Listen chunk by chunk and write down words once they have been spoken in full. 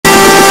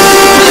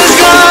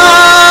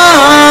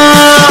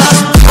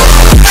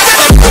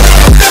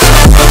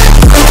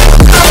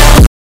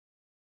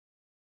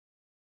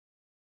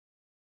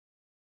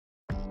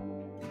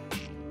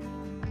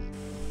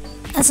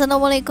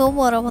Assalamualaikum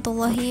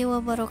warahmatullahi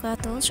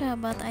wabarakatuh.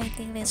 Sahabat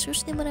IT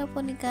Lesus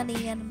dimanapun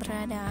kalian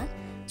berada,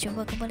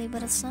 jumpa kembali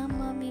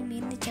bersama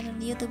Mimin di channel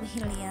YouTube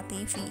Hilya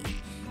TV,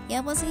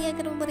 yang pastinya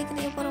akan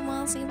memberikan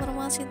informasi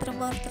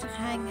terbaru,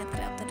 terhangat,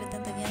 terupdate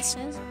tentunya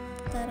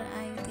seputar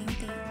Ayu Ting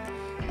Ting.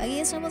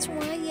 Bagi sahabat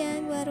semua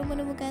yang baru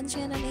menemukan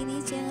channel ini,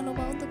 jangan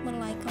lupa untuk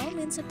like,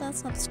 komen, serta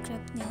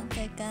subscribe-nya,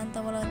 tekan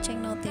tombol lonceng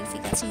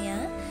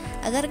notifikasinya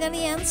agar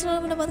kalian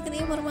selalu mendapatkan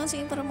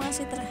informasi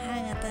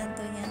terhangat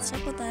tentunya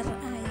seputar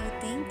Ayu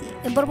Ting Ting.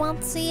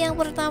 Informasi yang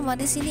pertama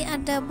di sini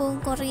ada Bung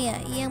Korea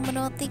yang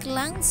menotik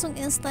langsung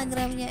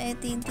Instagramnya Ayu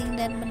Ting Ting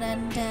dan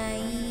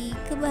menandai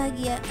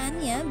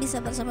kebahagiaannya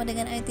bisa bersama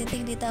dengan Ayu Ting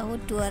Ting di tahun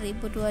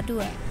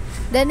 2022.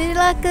 Dan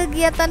inilah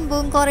kegiatan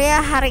Bung Korea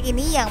hari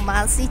ini yang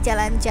masih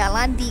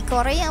jalan-jalan di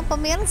Korea,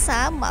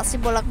 pemirsa, masih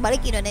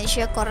bolak-balik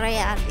Indonesia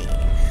Korea nih.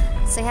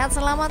 Sehat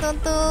selamat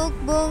untuk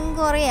Bung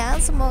Korea,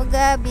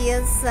 semoga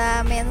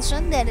bisa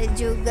mention dan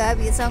juga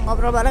bisa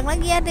ngobrol bareng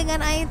lagi ya dengan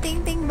Ayu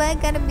Ting Ting,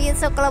 bahkan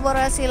bisa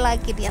kolaborasi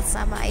lagi dia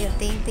sama Ayu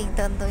Ting Ting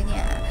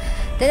tentunya.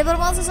 Dan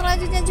informasi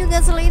selanjutnya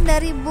juga selain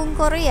dari Bung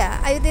Korea,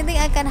 Ayu Ting Ting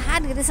akan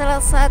hadir di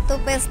salah satu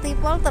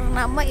festival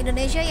ternama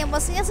Indonesia yang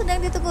pastinya sedang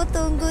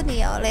ditunggu-tunggu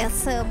nih oleh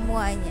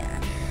semuanya.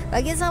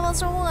 Bagi sahabat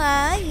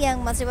semua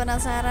yang masih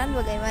penasaran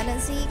bagaimana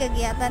sih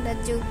kegiatan dan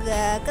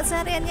juga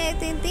kesehariannya Ayu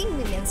Ting Ting,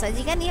 Mimin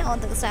sajikan ya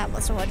untuk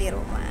sahabat semua di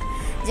rumah.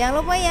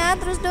 Jangan lupa ya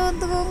terus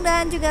dukung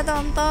dan juga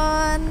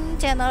tonton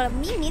channel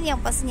Mimin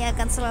yang pastinya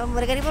akan selalu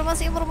memberikan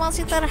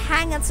informasi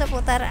terhangat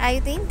seputar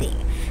Ayu Ting Ting.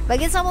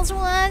 Bagi sahabat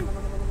semua,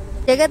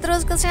 jaga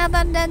terus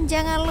kesehatan dan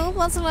jangan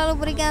lupa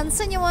selalu berikan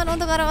senyuman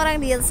untuk orang-orang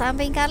di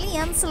samping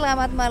kalian.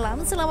 Selamat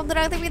malam, selamat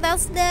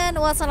beraktivitas, dan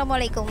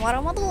wassalamualaikum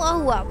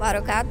warahmatullahi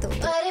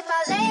wabarakatuh.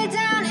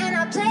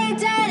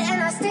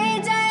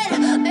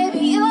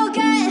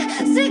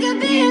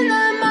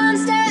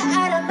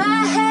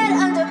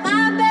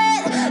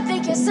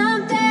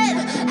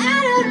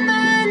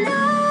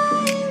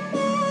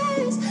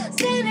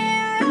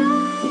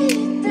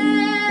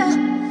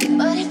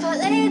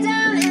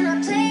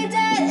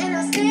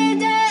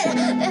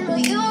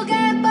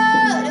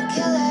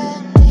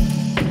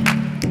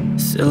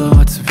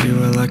 Silhouettes of you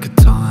are like a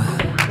taunt.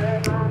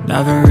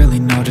 Never really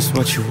know just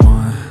what you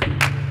want.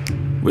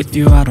 With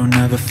you I don't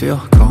ever feel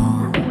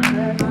calm.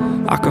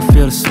 I can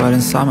feel the sweat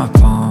inside my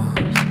palms.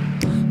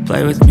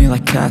 Play with me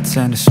like cats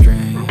and a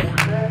string.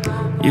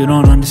 You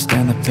don't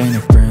understand the pain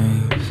it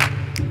brings.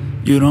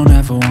 You don't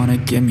ever wanna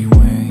give me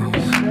wings.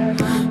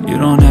 You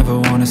don't ever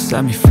wanna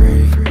set me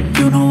free.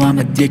 You know I'm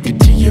addicted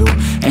to you,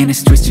 and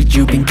it's twisted,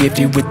 you've been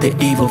gifted with the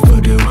evil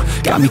voodoo.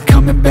 Got me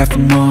coming back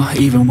for more,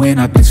 even when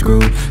I've been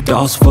screwed.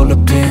 Dolls full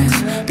of pins,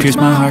 pierce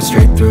my heart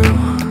straight through.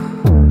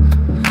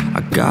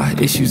 I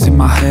got issues in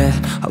my head,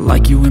 I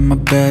like you in my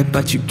bed,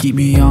 but you keep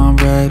me on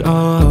red.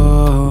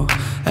 Oh,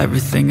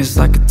 everything is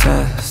like a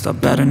test, I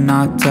better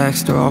not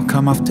text or I'll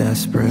come off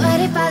desperate.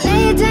 But if I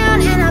lay down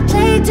and I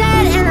play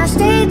dead and I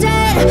stay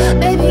dead,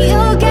 baby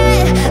you'll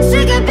get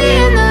sick of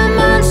being the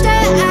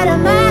monster out of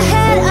my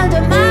head,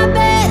 under my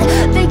bed,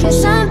 thinking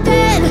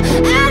something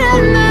out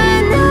of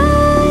my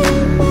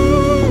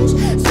nightmares,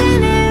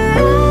 standing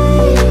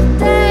right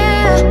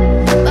there.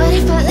 But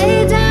if I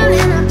lay down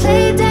and I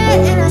play dead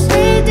and I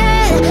stay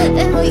dead,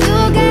 then will you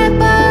get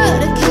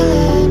bored of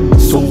killing me?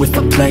 So if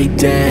I play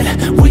dead,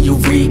 will you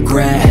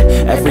regret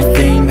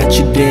everything that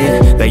you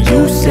did, that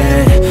you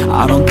said?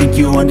 I don't think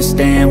you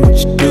understand what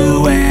you're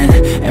doing,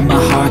 and my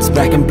heart's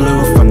black and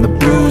blue from the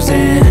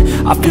bruising.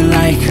 I feel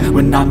like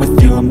when I'm with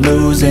you I'm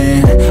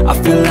losing. I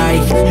feel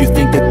like you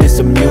think that this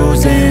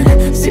amusing,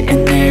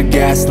 sitting there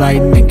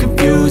gaslighting and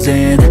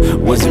confusing.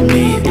 Was it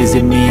me? Is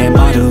it me? Am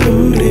I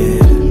deluded?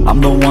 I'm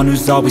the one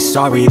who's always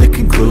sorry, the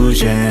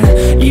conclusion,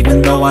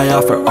 even though I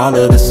offer all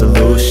of the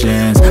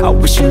solutions. I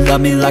wish you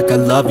loved me like I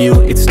love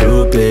you, it's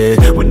stupid.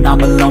 When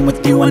I'm alone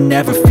with you I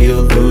never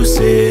feel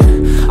lucid.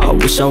 I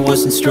wish I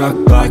wasn't struck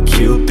by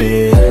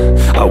Cupid.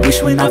 I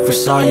wish when I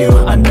first saw you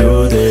I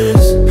knew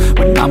this.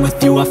 When I'm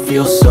with you I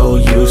feel so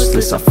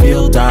useless, I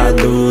feel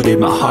diluted,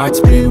 my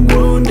heart's been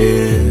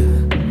wounded.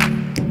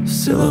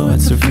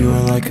 Silhouettes of you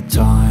are like a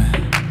taunt.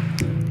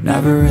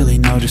 Never really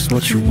know just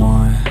what you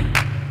want.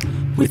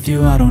 With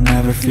you I don't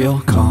ever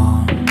feel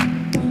calm.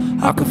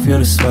 I can feel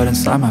the sweat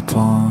inside my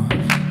palms.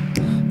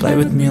 Play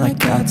with me like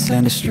cats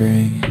and a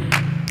string.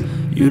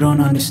 You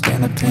don't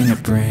understand the pain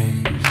it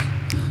brings.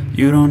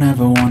 You don't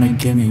ever wanna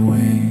give me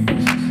wings.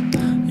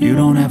 You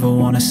don't ever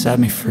wanna set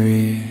me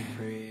free.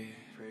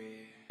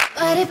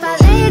 But if I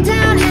lay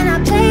down and I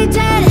play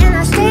dead and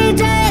I stay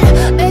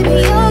dead,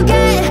 baby you'll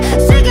get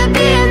sick of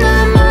being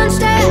the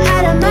monster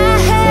out of my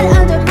head,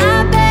 under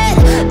my bed,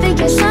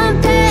 thinking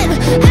something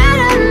out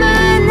of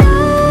my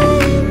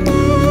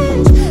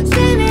nightmares,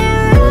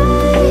 standing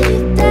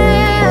right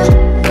there.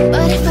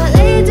 But if I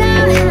lay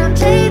down and I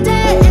play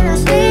dead and I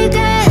stay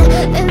dead,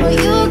 then will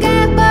you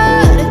get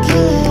bored of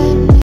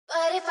killing me?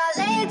 But if I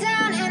lay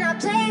down and I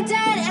play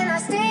dead and I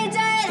stay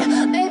dead,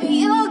 baby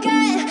you'll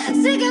get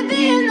sick of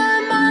being the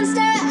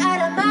monster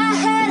out of my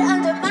head,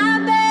 under my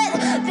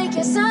bed,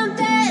 thinking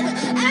something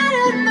out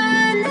of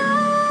my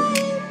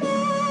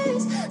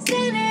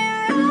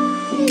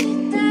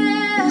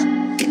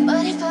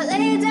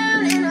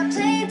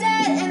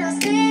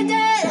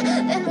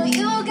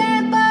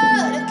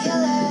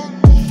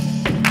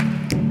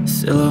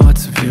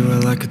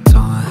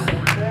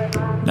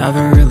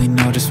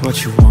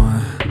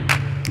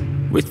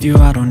With you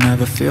I don't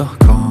ever feel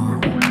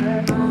calm.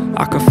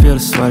 I can feel the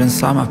sweat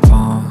inside my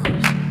palms.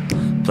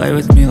 Play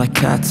with me like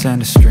cats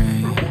and a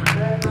string.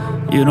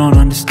 You don't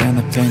understand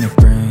the pain it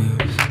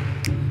brings.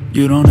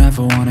 You don't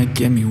ever wanna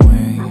give me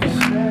wings.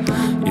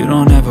 You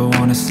don't ever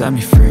wanna set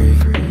me free.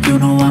 You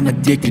know I'm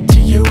addicted to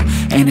you,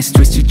 and it's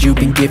twisted, you've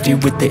been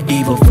gifted with the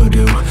evil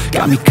voodoo.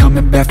 Got me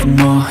coming back for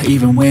more,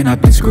 even when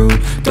I've been screwed.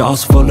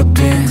 Dolls full of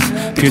pins,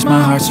 pierce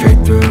my heart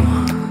straight through.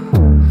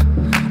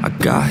 I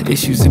got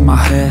issues in my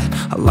head,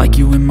 I like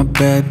you in my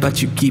bed,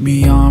 but you keep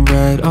me on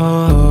red.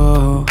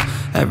 Oh,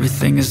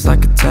 everything is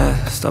like a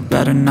test, I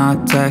better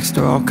not text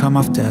or I'll come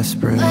off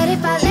desperate. But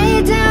if I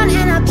lay down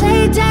and I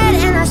play dead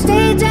and I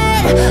stay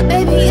dead,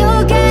 baby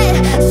you'll get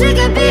sick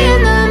of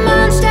being the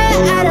monster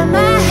out of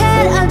my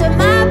head, under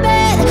my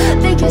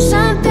bed, thinking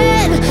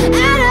something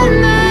out of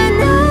my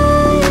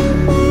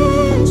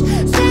nightmares,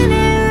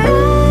 standing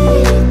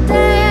right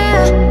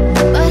there.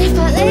 But if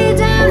I lay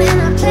down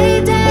and I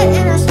play dead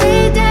and I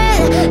stay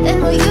dead, then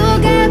will you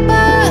get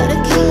bored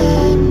of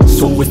killing?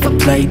 So if I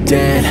play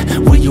dead,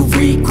 will you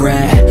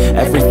regret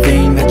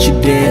everything that you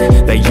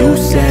did, that you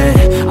said?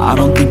 I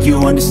don't think you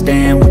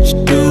understand what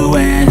you're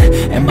doing,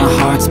 and my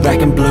heart's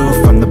black and blue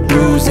from the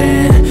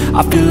bruising.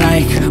 I feel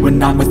like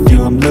when I'm with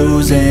you I'm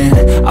losing.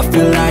 I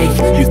feel like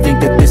you think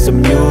that this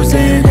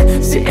amusing,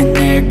 sitting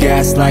there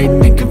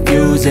gaslighting and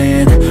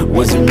confusing.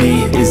 Was it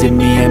me? Is it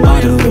me? Am I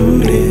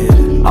deluded?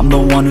 I'm the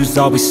one who's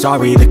always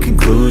sorry, the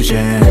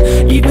conclusion,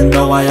 even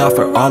though I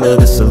offer all of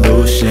the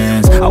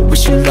solutions. I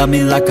wish you loved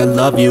me like I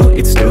love you,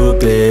 it's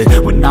stupid.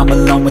 When I'm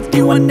alone with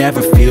you I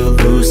never feel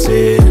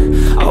lucid.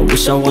 I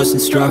wish I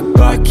wasn't struck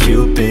by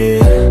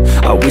Cupid.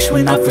 I wish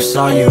when I first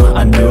saw you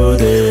I knew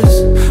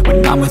this.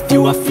 When I'm with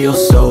you I feel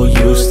so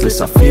useless,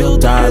 I feel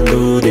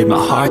diluted, my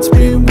heart's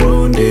been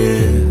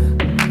wounded.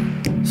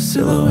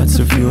 Silhouettes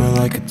of you are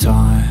like a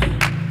taunt,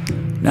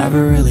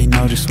 never really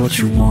know just what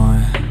you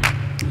want.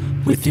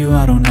 With you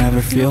I don't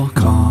ever feel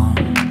calm,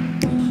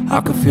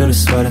 I can feel the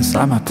sweat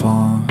inside my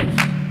palms.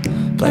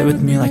 Play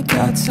with me like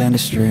cats and a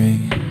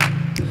string.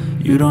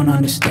 You don't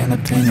understand the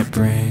pain it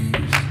brings.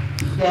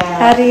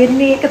 Hari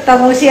ini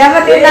ketemu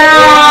siapa Tina?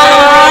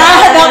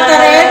 Dokter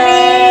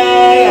Eni.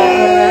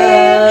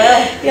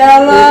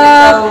 Ya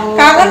Allah,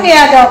 kangen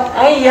ya dok?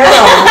 Iya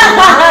dong.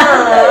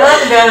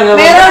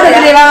 Merah udah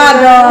gede banget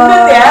dok.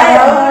 Ya,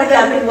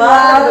 cantik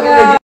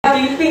banget.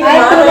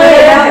 Ayo keluar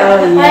ya,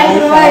 ayo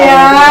keluar ya.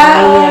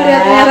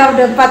 Lihat merah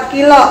udah 4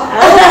 kilo.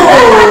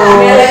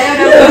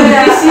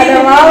 Ada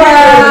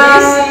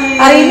malas.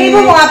 Hari ini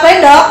ibu mau ngapain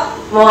dok?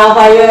 Mau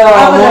ngapain ya?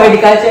 Mau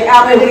dikacek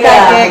apa ya?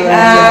 Dikacek.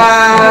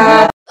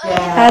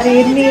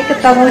 Hari ini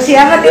ketemu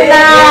siapa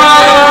Tina?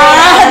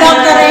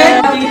 Dokter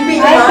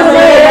Eni. Ayo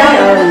keluar ya.